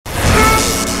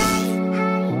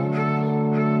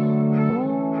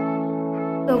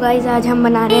तो गाइस आज हम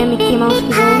बना रहे हैं मिक्की माउस की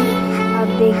ड्राइंग। आप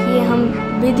देखिए हम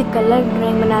विद कलर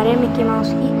ड्राइंग बना रहे हैं मिक्की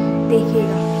माउस की,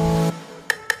 देखिएगा।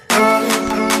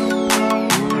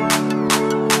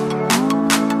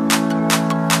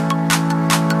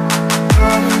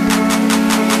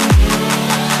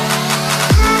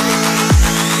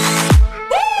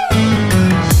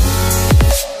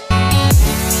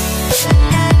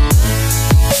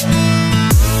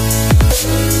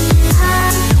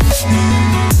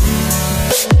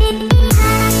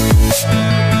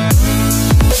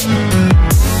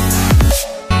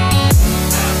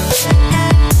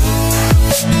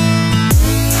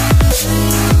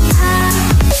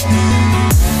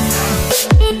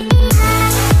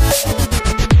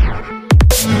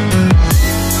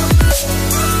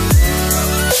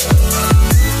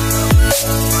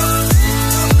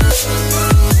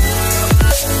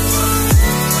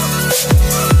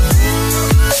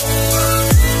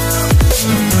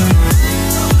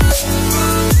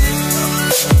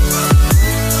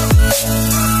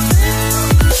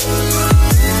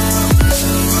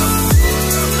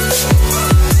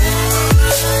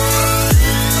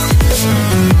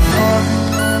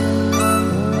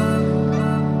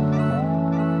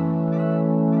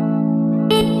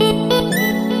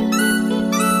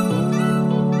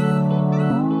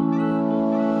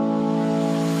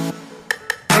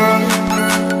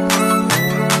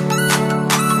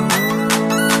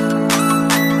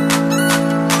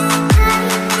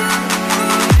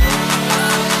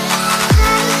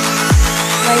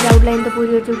 आउटलाइन तो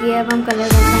पूरी हो चुकी है, अब हम कलर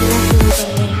भरना शुरू कर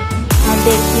रहे हैं। आप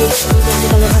देखिए कैसे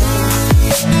कलर भरते हैं।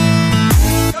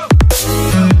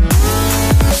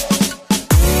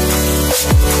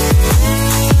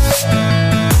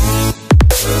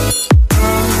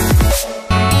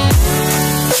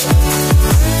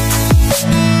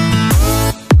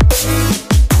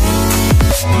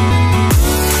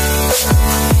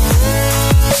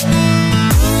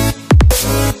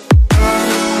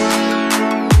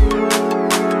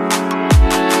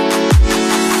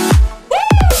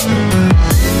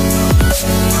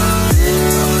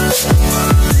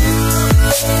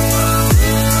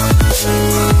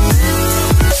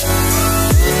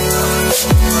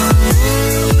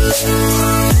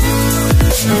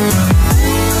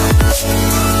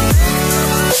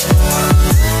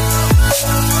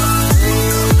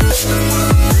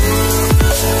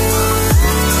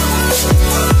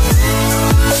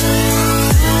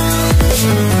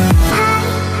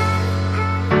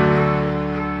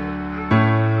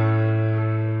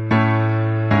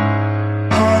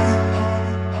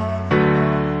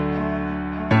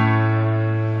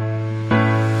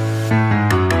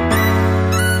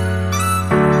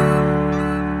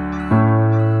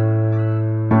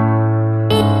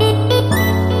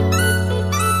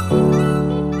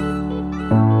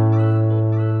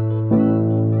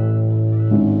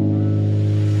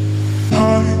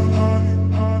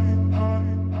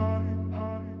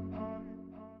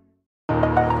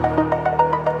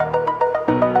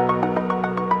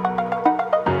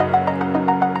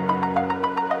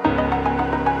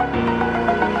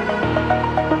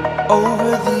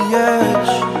 Over the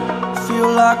edge, feel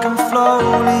like I'm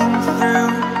floating through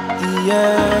the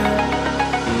air.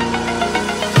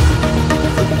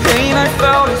 The pain I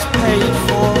felt is paid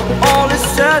for, all is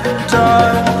said and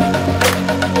done.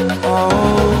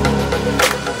 Oh,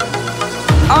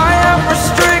 I am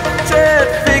restricted,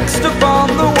 fixed upon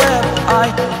the web. I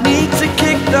need to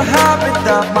kick the habit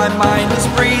that my mind is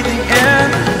breathing in.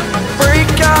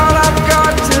 Break out, I've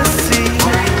got to see.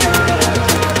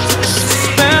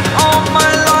 All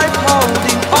my life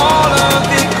holding all of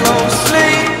it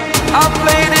closely. I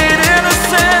played it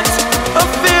innocent, a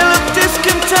feel of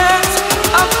discontent.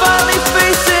 I'm finally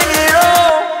facing it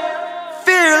all,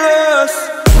 fearless.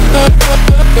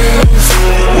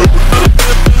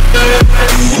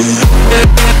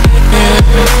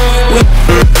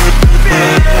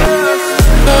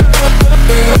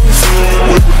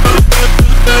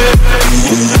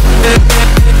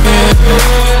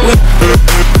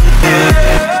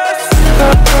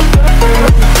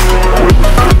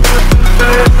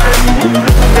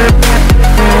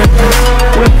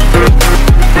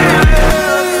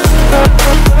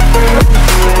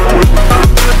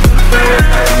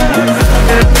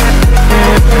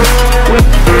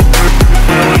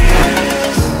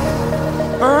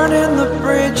 Burning the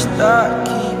bridge that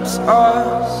keeps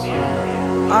us.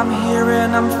 I'm here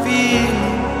and I'm feeling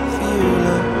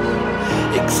fearless.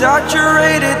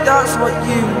 Exaggerated, that's what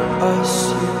you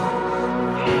assume.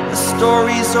 The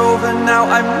story's over now,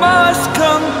 I must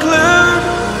conclude.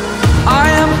 I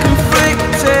am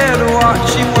conflicted,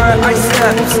 watching where I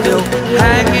step still,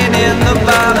 hanging in the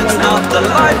balance, not the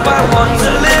life I want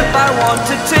to live.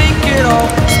 it all,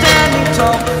 standing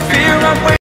tall. Fear I'm